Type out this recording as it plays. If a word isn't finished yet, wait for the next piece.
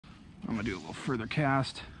I'm gonna do a little further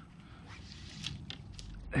cast.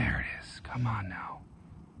 There it is. Come on now.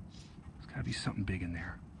 There's gotta be something big in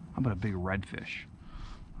there. How about a big redfish?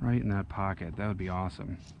 Right in that pocket. That would be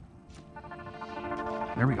awesome.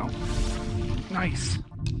 There we go. Nice.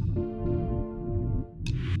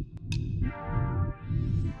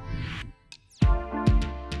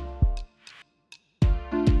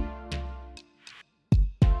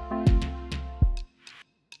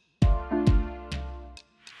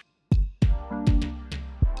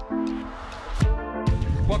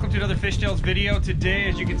 Welcome to another Fish Tales video. Today,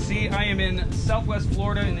 as you can see, I am in Southwest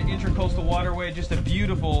Florida in the Intracoastal Waterway. Just a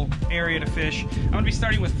beautiful area to fish. I'm going to be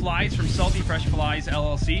starting with flies from Salty Fresh Flies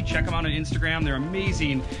LLC. Check them out on Instagram. They're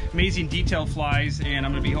amazing, amazing detailed flies, and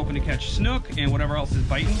I'm going to be hoping to catch snook and whatever else is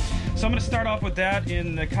biting. So I'm going to start off with that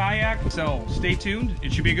in the kayak. So stay tuned.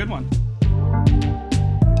 It should be a good one.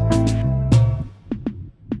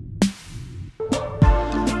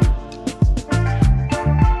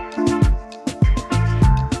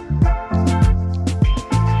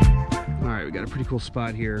 Pretty cool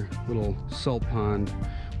spot here, little salt pond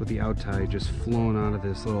with the out tide just flowing out of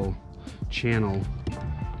this little channel,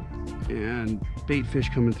 and bait fish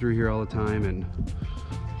coming through here all the time, and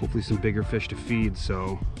hopefully some bigger fish to feed.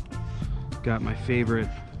 So got my favorite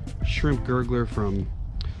shrimp gurgler from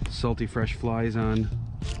Salty Fresh Flies on.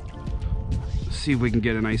 Let's see if we can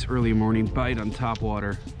get a nice early morning bite on top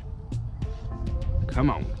water. Come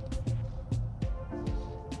on.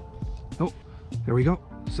 Oh, there we go.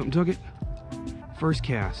 Something took it. First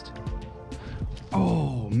cast.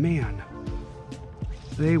 Oh man,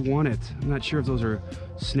 they won it. I'm not sure if those are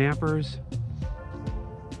snappers.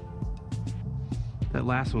 That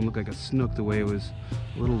last one looked like a snook the way it was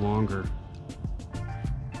a little longer.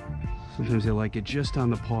 Sometimes they like it just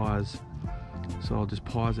on the pause, so I'll just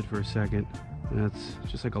pause it for a second. That's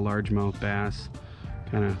just like a largemouth bass.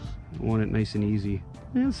 Kind of want it nice and easy.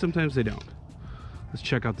 And sometimes they don't. Let's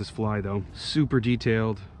check out this fly though. Super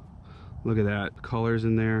detailed. Look at that, colors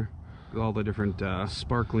in there, all the different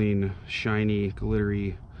sparkling, shiny,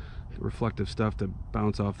 glittery, reflective stuff to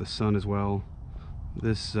bounce off the sun as well.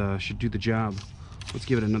 This should do the job. Let's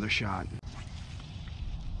give it another shot.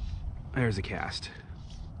 There's a cast.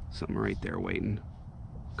 Something right there waiting.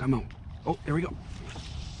 Come on. Oh, there we go.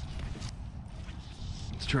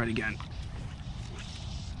 Let's try it again.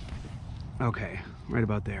 Okay, right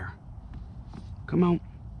about there. Come on.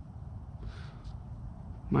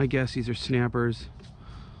 My guess these are snappers.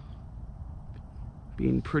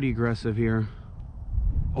 Being pretty aggressive here.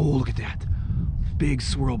 Oh, look at that. Big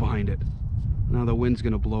swirl behind it. Now the wind's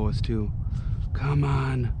gonna blow us too. Come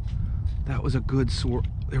on. That was a good swirl.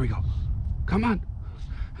 There we go. Come on.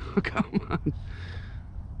 Come on.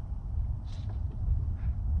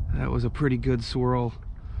 That was a pretty good swirl.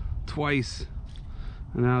 Twice.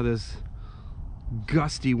 And now this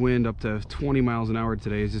gusty wind up to 20 miles an hour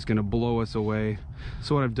today is just going to blow us away.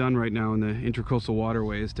 So what I've done right now in the Intracoastal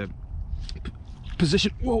Waterway is to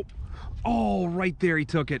position. Whoa! Oh, right there he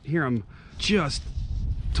took it. Here I'm just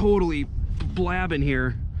totally blabbing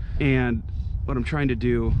here, and what I'm trying to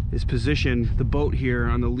do is position the boat here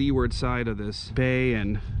on the leeward side of this bay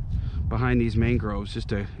and behind these mangroves, just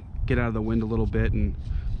to get out of the wind a little bit and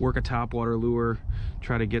work a topwater lure,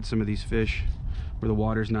 try to get some of these fish where the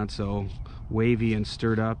water's not so wavy and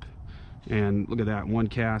stirred up. And look at that, one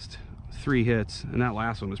cast, 3 hits, and that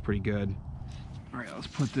last one was pretty good. All right, let's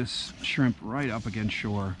put this shrimp right up against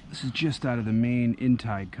shore. This is just out of the main in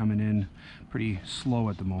tide coming in, pretty slow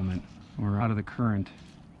at the moment. We're out of the current.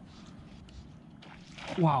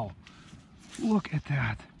 Wow, look at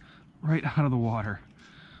that, right out of the water.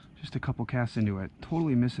 Just a couple casts into it,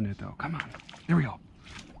 totally missing it though. Come on, there we go,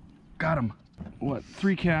 got him. What,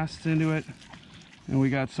 3 casts into it, and we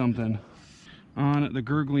got something on the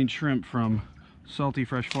gurgling shrimp from Salty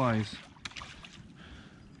Fresh Flies.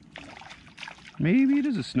 Maybe it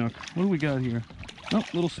is a snook. What do we got here? Oh,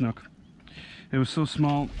 little snook. It was so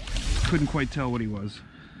small, couldn't quite tell what he was.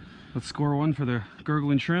 Let's score one for the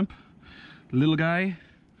gurgling shrimp. Little guy,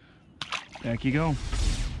 back you go.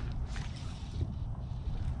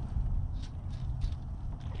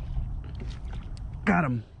 Got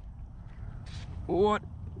him. What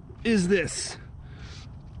is this?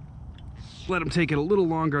 Let him take it a little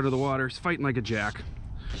longer out of the water. He's fighting like a jack.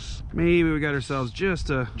 Maybe we got ourselves just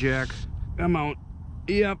a jack. Come out.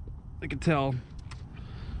 Yep, I can tell.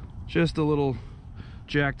 Just a little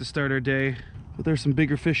jack to start our day. But there's some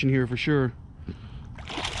bigger fish in here for sure.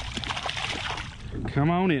 Come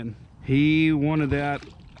on in. He wanted that.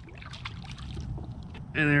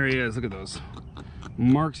 And there he is. Look at those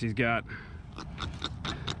marks he's got.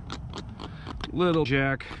 Little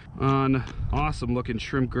jack on awesome looking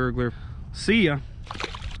shrimp gurgler. See ya.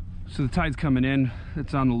 So the tide's coming in.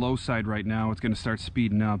 It's on the low side right now. It's going to start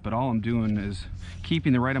speeding up, but all I'm doing is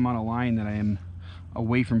keeping the right amount of line that I am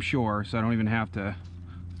away from shore, so I don't even have to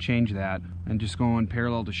change that, and just going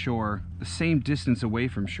parallel to shore, the same distance away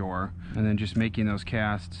from shore, and then just making those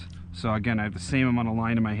casts. So again, I have the same amount of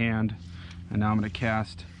line in my hand, and now I'm going to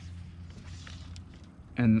cast,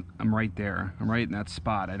 and I'm right there. I'm right in that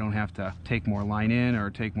spot. I don't have to take more line in or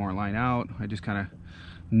take more line out. I just kind of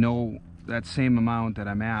know that same amount that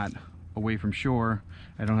I'm at away from shore.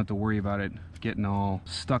 I don't have to worry about it getting all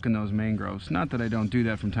stuck in those mangroves. Not that I don't do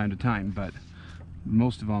that from time to time, but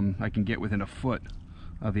most of them I can get within a foot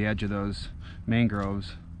of the edge of those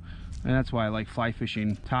mangroves, and that's why I like fly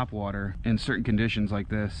fishing topwater in certain conditions like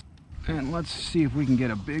this. And let's see if we can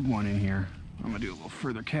get a big one in here. I'm gonna do a little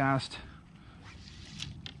further cast.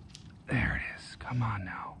 There it is. Come on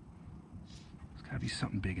now. There's gotta be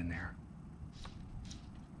something big in there.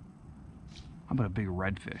 How about a big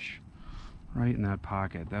redfish right in that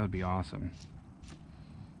pocket? That would be awesome.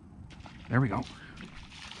 There we go.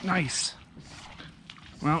 Nice.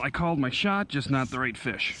 Well, I called my shot, just not the right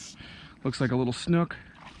fish. Looks like a little snook.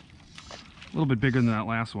 A little bit bigger than that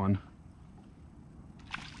last one.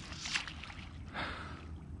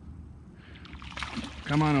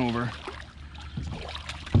 Come on over.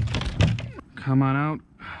 Come on out.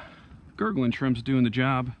 Gurgling shrimp's doing the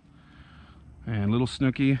job. And little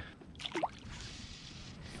snooky.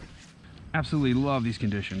 Absolutely love these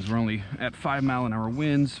conditions. We're only at 5-mile-an-hour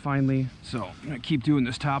winds finally, so I'm gonna keep doing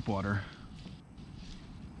this topwater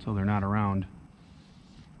so they're not around.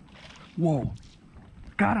 Whoa,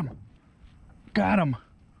 got him, got him.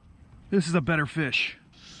 This is a better fish.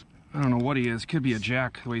 I don't know what he is. Could be a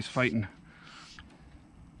jack the way he's fighting.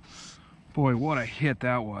 Boy, what a hit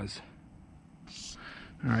that was.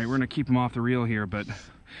 All right, we're gonna keep him off the reel here, but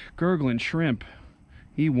gurgling shrimp,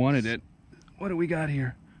 he wanted it. What do we got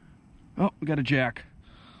here? Oh, we got a jack.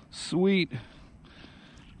 Sweet.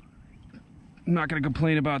 I'm not gonna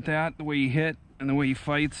complain about that, the way he hit and the way he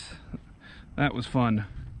fights. That was fun.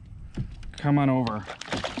 Come on over.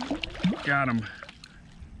 Got him.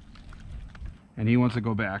 And he wants to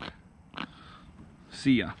go back.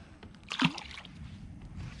 See ya.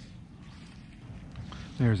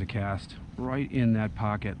 There's a cast right in that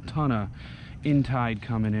pocket. Ton of in tide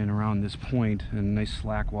coming in around this point, and nice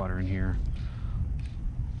slack water in here.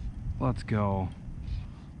 Let's go.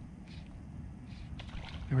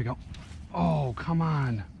 Here we go. Oh, come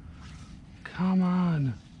on. Come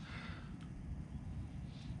on.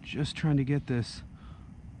 Just trying to get this.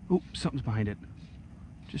 Oh, something's behind it.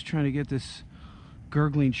 Just trying to get this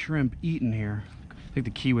gurgling shrimp eaten here. I think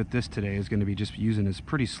the key with this today is going to be just using this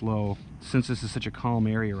pretty slow. Since this is such a calm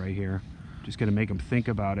area right here, just going to make them think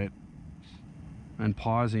about it and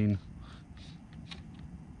pausing.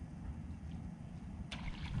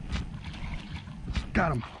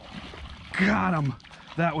 Got him. Got him.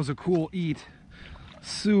 That was a cool eat.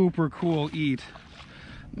 Super cool eat.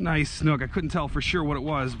 Nice snook. I couldn't tell for sure what it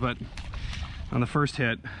was, but on the first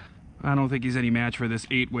hit, I don't think he's any match for this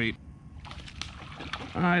 8-weight.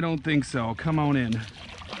 I don't think so. Come on in.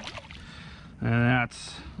 And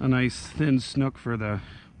that's a nice thin snook for the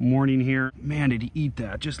morning here. Man, did he eat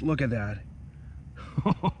that. Just look at that.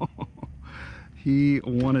 He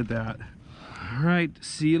wanted that. All right,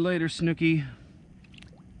 see you later, Snooky.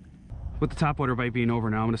 With the topwater bite being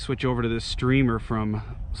over now, I'm going to switch over to this streamer from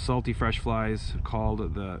Salty Fresh Flies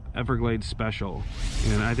called the Everglades Special.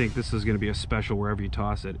 And I think this is going to be a special wherever you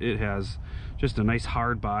toss it. It has just a nice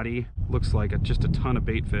hard body. Looks like just a ton of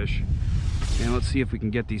bait fish. And let's see if we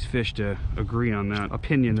can get these fish to agree on that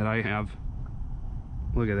opinion that I have.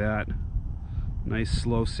 Look at that. Nice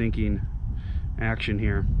slow sinking action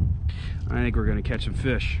here. I think we're going to catch some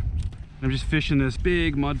fish. I'm just fishing this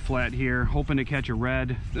big mud flat here, hoping to catch a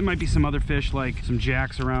red. There might be some other fish like some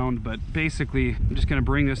jacks around, but basically I'm just gonna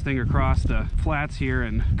bring this thing across the flats here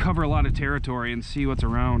and cover a lot of territory and see what's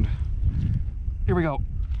around. Here we go.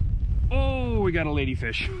 Oh, we got a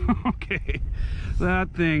ladyfish. Okay,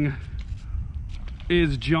 that thing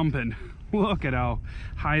is jumping. Look at how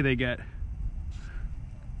high they get.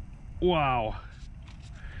 Wow.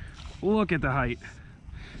 Look at the height.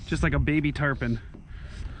 Just like a baby tarpon.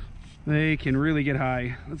 They can really get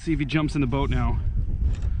high. Let's see if he jumps in the boat now.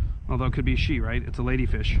 Although it could be she, right? It's a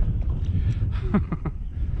ladyfish.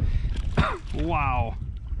 Wow.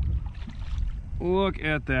 Look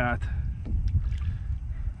at that.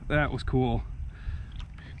 That was cool.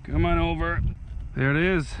 Come on over. There it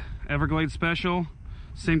is. Everglades Special.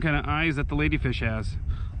 Same kind of eyes that the ladyfish has.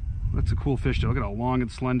 That's a cool fish though. Look at how long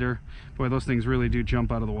and slender. Boy, those things really do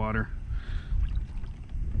jump out of the water.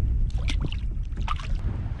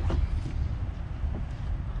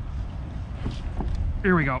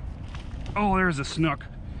 Here we go. Oh, there's a snook.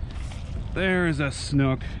 There's a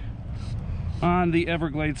snook on the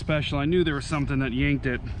Everglades Special. I knew there was something that yanked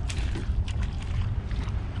it.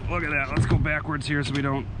 Look at that. Let's go backwards here so we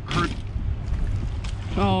don't hurt.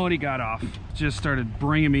 Oh, and he got off. Just started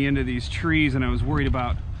bringing me into these trees, and I was worried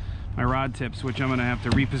about my rod tips, which I'm going to have to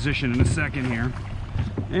reposition in a second here.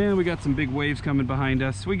 And we got some big waves coming behind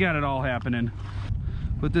us. We got it all happening.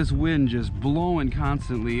 But this wind just blowing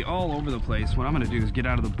constantly all over the place. What I'm going to do is get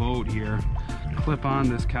out of the boat here, clip on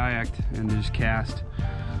this kayak, and just cast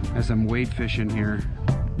as I'm wade fishing here,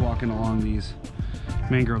 walking along these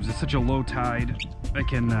mangroves. It's such a low tide. I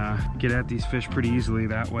can get at these fish pretty easily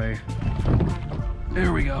that way.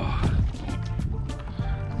 There we go.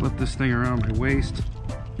 Flip this thing around my waist.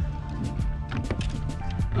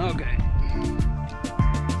 Okay.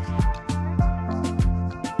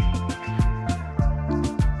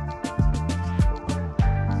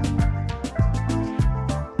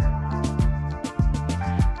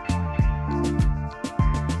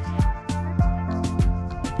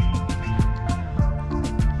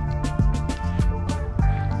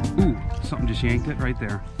 Ooh, something just yanked it right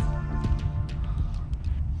there.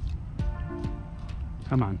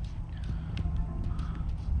 Come on.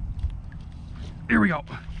 Here we go.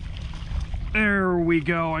 There we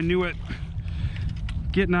go. I knew it.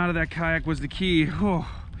 Getting out of that kayak was the key. Oh,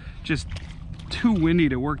 just too windy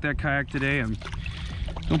to work that kayak today. And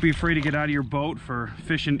don't be afraid to get out of your boat for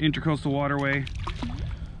fishing Intracoastal Waterway.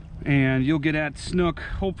 And you'll get at snook,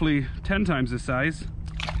 hopefully 10 times the size.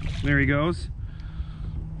 There he goes.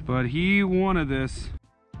 But he wanted this.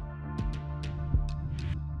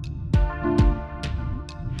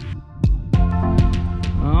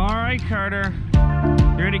 All right, Carter.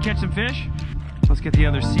 You ready to catch some fish? Let's get the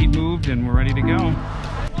other seat moved and we're ready to go.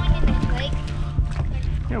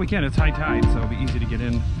 Yeah, we can. It's high tide, so it'll be easy to get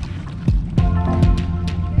in.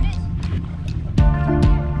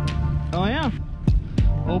 Oh yeah.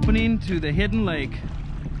 Opening to the hidden lake.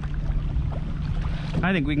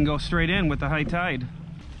 I think we can go straight in with the high tide.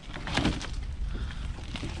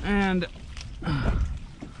 And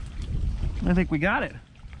I think we got it.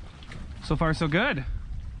 So far, so good.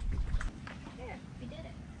 Yeah, we did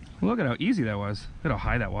it. Look at how easy that was. Look at how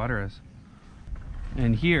high that water is.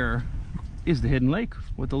 And here is the hidden lake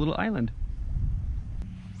with the little island.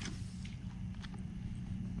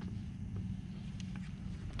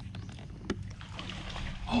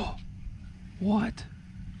 Oh, what?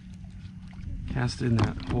 Cast in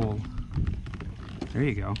that hole. There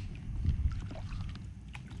you go.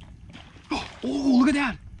 Oh, look at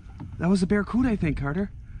that! That was a barracuda, I think,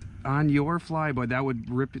 Carter. On your fly, boy, that would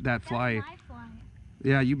rip that fly. That's my fly.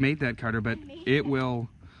 Yeah, you made that, Carter, but it will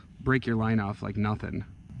break your line off like nothing.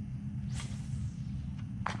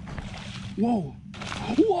 Whoa!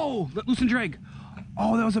 Whoa! Loosen drag.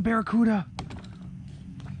 Oh, that was a barracuda.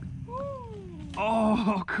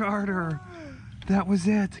 Oh, Carter. That was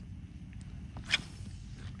it.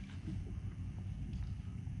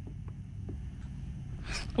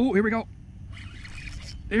 Oh, here we go.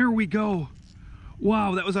 There we go.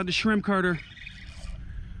 Wow, that was on the shrimp, Carter.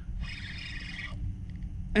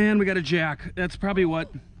 And we got a jack. That's probably what.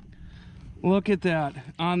 Look at that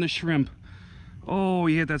on the shrimp. Oh,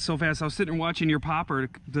 you hit that so fast. I was sitting and watching your popper.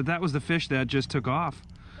 That was the fish that just took off.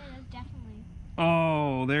 Yeah, that's definitely.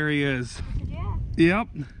 Oh, there he is. That's a jack. Yep.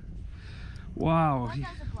 Wow. I thought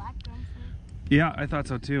that was a black drumstick. Yeah, I thought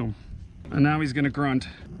so too. And now he's gonna grunt.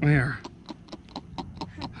 There.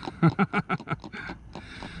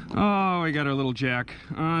 Oh, we got our little jack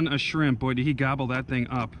on a shrimp. Boy, did he gobble that thing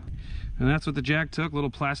up. And that's what the jack took, little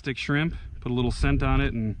plastic shrimp. Put a little scent on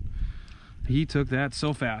it, and he took that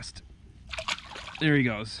so fast. There he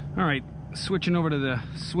goes. All right, switching over to the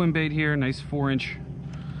swim bait here. Nice 4-inch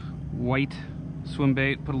white swim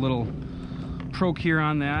bait. Put a little Pro Cure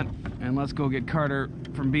on that. And let's go get Carter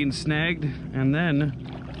from being snagged and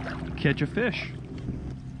then catch a fish.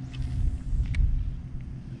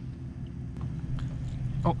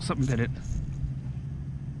 Oh, something bit it.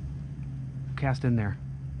 Cast in there.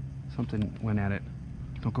 Something went at it.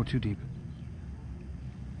 Don't go too deep.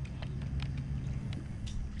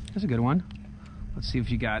 That's a good one. Let's see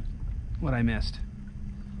if you got what I missed.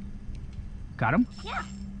 Got him? Yeah.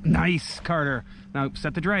 Nice, Carter. Now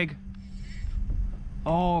set the drag.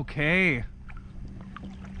 Okay.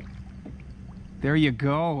 There you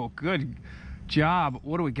go. Good job.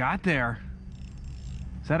 What do we got there?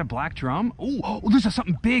 Is that a black drum? Oh, there's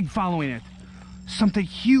something big following it. Something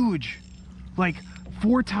huge. Like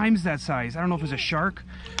 4 times that size. I don't know if it's a shark.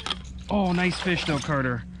 Oh, nice fish though,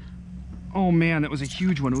 Carter. Oh man, that was a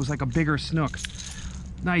huge one. It was like a bigger snook.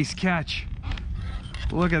 Nice catch.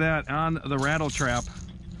 Look at that on the rattle trap.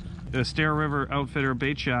 The Estero River Outfitter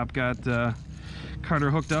bait shop got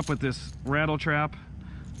Carter hooked up with this rattle trap.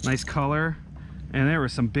 Nice color. And there were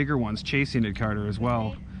some bigger ones chasing it, Carter, as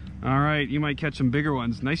well. All right, you might catch some bigger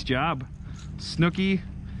ones. Nice job. Snooky.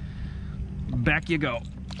 Back you go.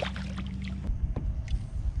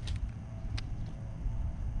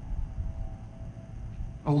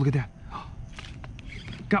 Oh, look at that.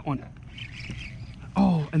 Got one.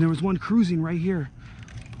 Oh, and there was one cruising right here.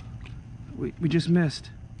 We just missed.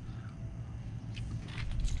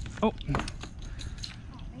 Oh. Man.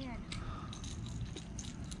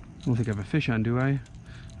 I don't think I have a fish on, do I? I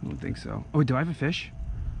don't think so. Oh, do I have a fish?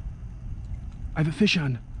 I have a fish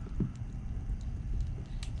on.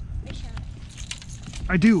 Fish on.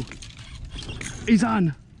 I do. He's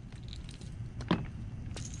on.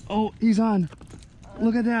 Oh, he's on.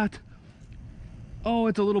 Look at that. Oh,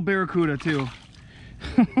 it's a little barracuda too.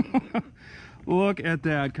 Look at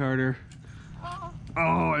that, Carter.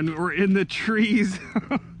 Oh, and we're in the trees.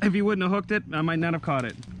 If you wouldn't have hooked it, I might not have caught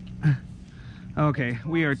it. Okay,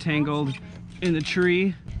 we are tangled in the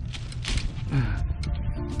tree.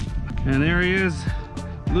 And there he is.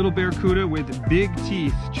 Little barracuda with big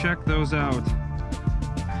teeth. Check those out.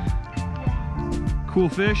 Cool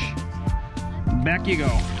fish. Back you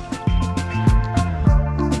go.